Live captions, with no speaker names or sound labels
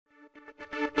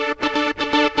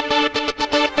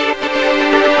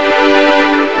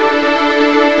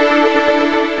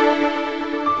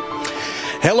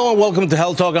welcome to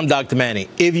Health Talk. I'm Dr. Manny.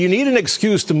 If you need an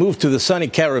excuse to move to the sunny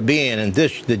Caribbean and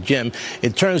ditch the gym,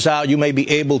 it turns out you may be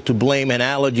able to blame an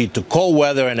allergy to cold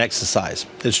weather and exercise.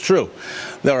 It's true.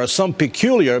 There are some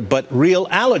peculiar but real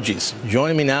allergies.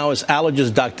 Joining me now is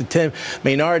allergist Dr. Tim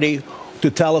Mainardi to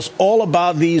tell us all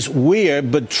about these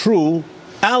weird but true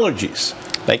allergies.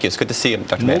 Thank you. It's good to see you,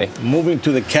 Dr. Manny. Moving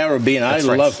to the Caribbean. I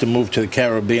love to move to the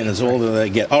Caribbean as older as I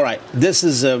get. All right. This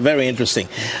is very interesting.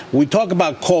 We talk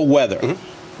about cold weather.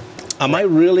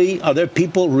 Are there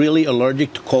people really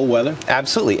allergic to cold weather?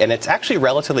 Absolutely, and it's actually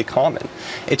relatively common.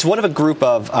 It's one of a group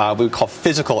of what we call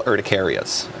physical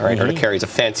urticarias. All right, urticaria is a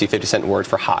fancy 50-cent word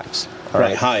for hives. All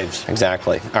right, hives.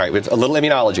 Exactly. All right, with a little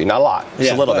immunology, not a lot,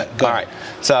 just a little bit. All right,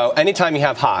 so anytime you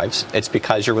have hives, it's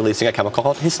because you're releasing a chemical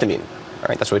called histamine. All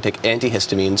right, that's why we take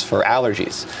antihistamines for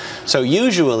allergies. So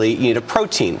usually you need a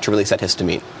protein to release that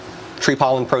histamine. Tree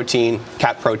pollen protein,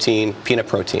 cat protein, peanut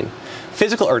protein.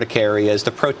 Physical urticarias,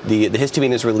 the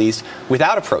histamine is released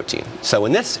without a protein. So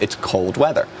in this, it's cold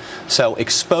weather. So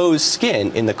exposed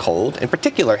skin in the cold, in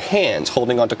particular hands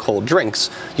holding onto cold drinks,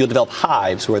 you'll develop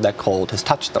hives where that cold has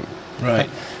touched them. Right.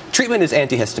 Treatment is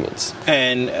antihistamines.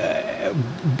 And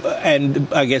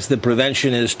I guess the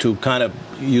prevention is to kind of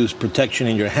use protection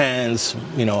in your hands,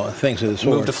 things of the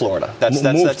sort. Move to Florida.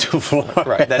 Move to Florida.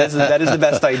 Right. That is the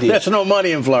best idea. There's no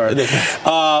money in Florida.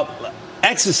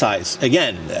 Exercise,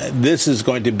 again, this is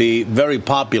going to be very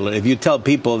popular. If you tell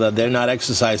people that they're not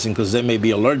exercising because they may be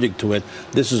allergic to it,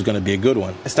 this is going to be a good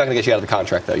one. It's not going to get you out of the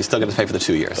contract, though. You're still going to pay for the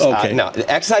 2 years. Okay. No,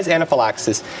 exercise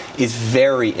anaphylaxis is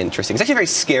very interesting. It's actually a very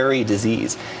scary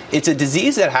disease. It's a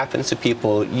disease that happens to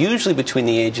people usually between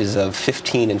the ages of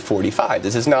 15 and 45.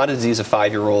 This is not a disease of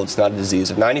 5-year-olds. It's not a disease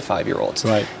of 95-year-olds.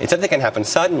 Right. It's something that can happen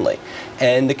suddenly.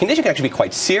 And the condition can actually be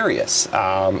quite serious.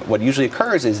 What usually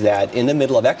occurs is that in the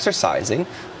middle of exercising,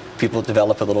 people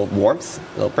develop a little warmth,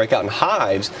 they'll break out in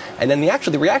hives, and then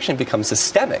the reaction becomes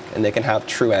systemic, and they can have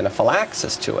true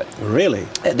anaphylaxis to it. Really?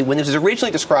 When it was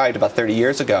originally described about 30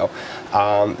 years ago,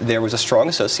 there was a strong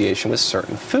association with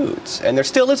certain foods, and there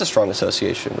still is a strong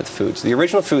association with foods. The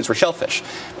original foods were shellfish.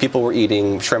 People were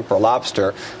eating shrimp or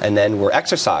lobster, and then were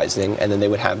exercising, and then they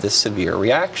would have this severe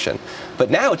reaction. But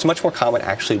now it's much more common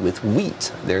actually with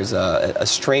wheat. There's a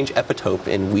strange epitope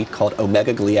in wheat called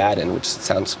omega-gliadin, which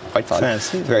sounds quite fun.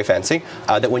 Fancy. It's very fancy.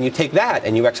 That when you take that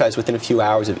and you exercise within a few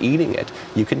hours of eating it,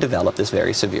 you can develop this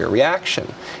very severe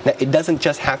reaction. Now, it doesn't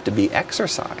just have to be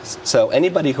exercise. So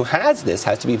anybody who has this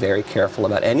has to be very careful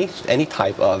about any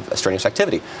type of strenuous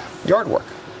activity. Yard work.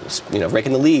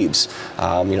 Raking the leaves,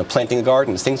 planting the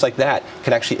gardens, things like that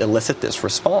can actually elicit this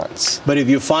response. But if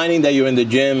you're finding that you're in the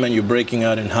gym and you're breaking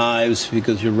out in hives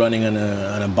because you're running on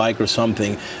a bike or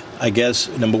something, I guess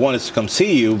number one is to come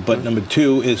see you, but number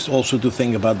two is also to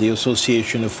think about the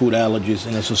association of food allergies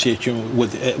in association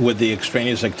with the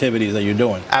extraneous activities that you're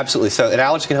doing. Absolutely. So an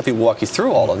allergist can help you walk you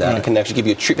through all of that. It can actually give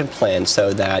you a treatment plan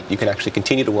so that you can actually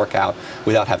continue to work out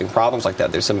without having problems like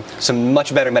that. There's some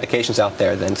much better medications out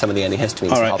there than some of the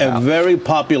antihistamines. All right, a very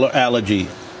popular allergy.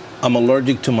 I'm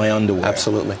allergic to my underwear.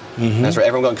 Absolutely. That's right.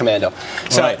 Everyone going commando.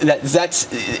 So that's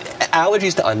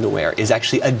allergies to underwear is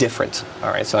actually a different.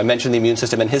 All right. So I mentioned the immune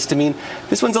system and histamine.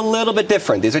 This one's a little bit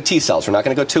different. These are T cells. We're not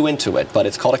going to go too into it, but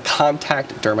it's called a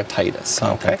contact dermatitis.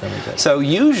 Dermatitis. So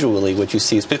usually what you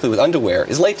see, particularly with underwear,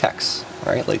 is latex.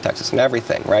 Right, latex is in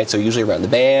everything, right? So usually around the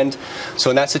band.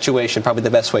 So in that situation, probably the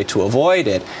best way to avoid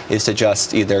it is to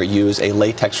just either use a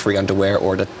latex-free underwear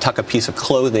or to tuck a piece of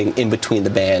clothing in between the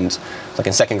bands. Like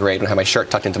in second grade, when I have my shirt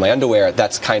tucked into my underwear,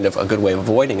 that's kind of a good way of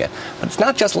avoiding it. But it's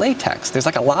not just latex. There's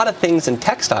like a lot of things in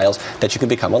textiles that you can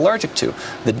become allergic to.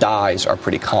 The dyes are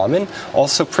pretty common.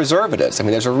 Also preservatives. I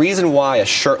mean, there's a reason why a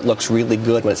shirt looks really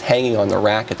good when it's hanging on the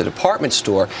rack at the department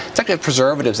store. It's actually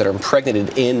preservatives that are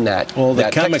impregnated in that. All the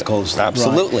chemicals.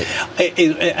 Absolutely. Right.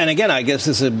 And again, I guess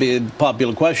this is a big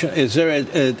popular question. Is there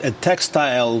a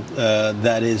textile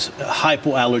that is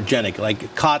hypoallergenic,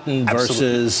 like cotton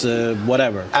versus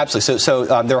whatever? Absolutely.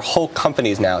 So there are whole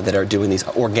companies now that are doing these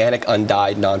organic,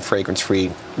 undyed,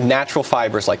 non-fragrance-free, natural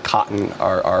fibers like cotton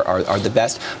are the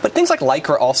best. But things like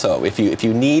Lycra also. If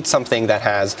you need something that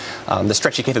has the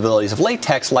stretchy capabilities of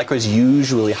latex, Lycra is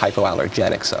usually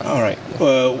hypoallergenic. So. All right.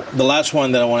 The last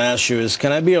one that I want to ask you is,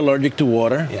 can I be allergic to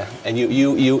water? Yeah. And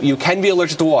you can be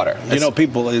allergic to water.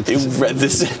 People.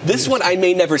 This one I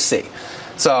may never see.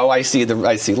 So I see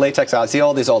latex, I see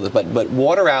all this, but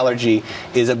water allergy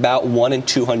is about 1 in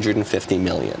 250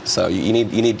 million. So you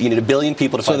need 1 billion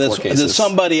people to find 4 cases. There's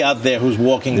somebody out there who's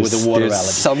walking with a water allergy.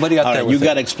 Somebody out there. You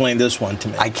got to explain this one to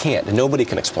me. I can't. Nobody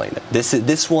can explain it.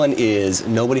 This one is,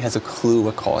 nobody has a clue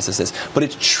what causes this, but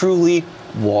it's truly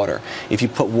water. If you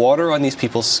put water on these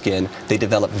people's skin, they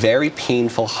develop very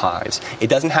painful hives. It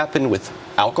doesn't happen with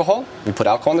alcohol. You put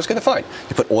alcohol on their skin, they're fine.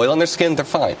 You put oil on their skin, they're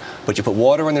fine. But you put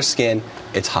water on their skin,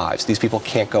 it's hives. These people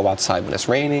can't go outside when it's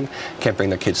raining, can't bring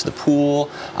their kids to the pool.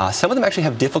 Some of them actually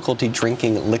have difficulty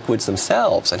drinking liquids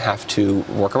themselves and have to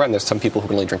work around. There's some people who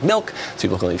can only drink milk, some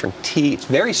people who can only drink tea. It's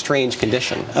a very strange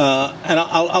condition. And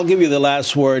I'll give you the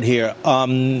last word here.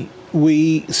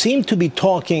 We seem to be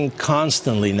talking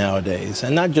constantly nowadays,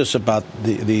 and not just about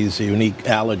these unique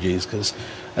allergies, because,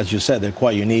 as you said, they're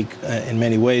quite unique in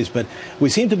many ways, but we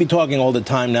seem to be talking all the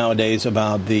time nowadays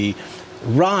about the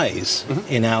rise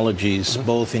in allergies,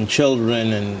 both in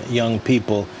children and young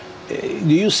people.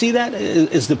 Do you see that?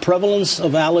 Is the prevalence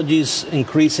of allergies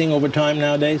increasing over time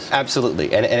nowadays?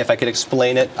 Absolutely. And if I could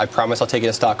explain it, I promise I'll take you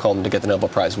to Stockholm to get the Nobel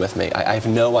Prize with me. I have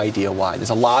no idea why. There's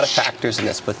a lot of factors in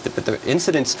this, but the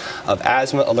incidence of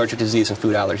asthma, allergic disease, and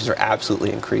food allergies are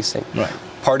absolutely increasing. Right.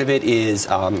 Part of it is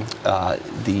the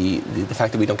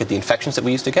fact that we don't get the infections that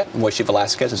we used to get. Moishi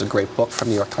Velasquez has a great book from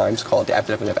the New York Times called The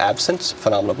Epidemic of Absence,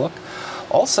 phenomenal book.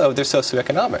 Also, there's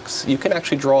socioeconomics. You can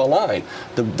actually draw a line.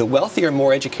 The wealthier,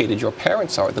 more educated your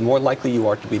parents are, the more likely you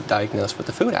are to be diagnosed with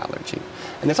a food allergy.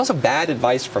 And there's also bad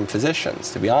advice from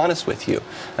physicians, to be honest with you.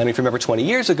 I mean, if you remember 20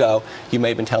 years ago, you may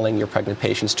have been telling your pregnant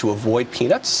patients to avoid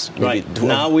peanuts. Right.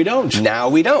 Now we don't. Now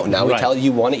we don't. Now we tell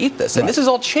you want to eat this. And this is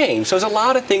all changed. So there's a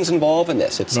lot of things involved in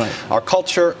this. It's our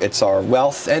culture, it's our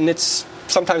wealth, and it's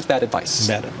sometimes bad advice.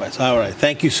 Bad advice. All right.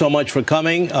 Thank you so much for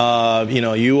coming.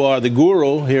 You are the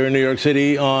guru here in New York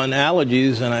City on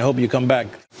allergies, and I hope you come back.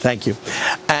 Thank you.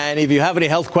 And if you have any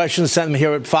health questions, send them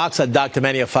here at Fox at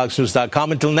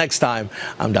drmanny@foxnews.com. Until next time,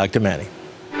 I'm Dr. Manny.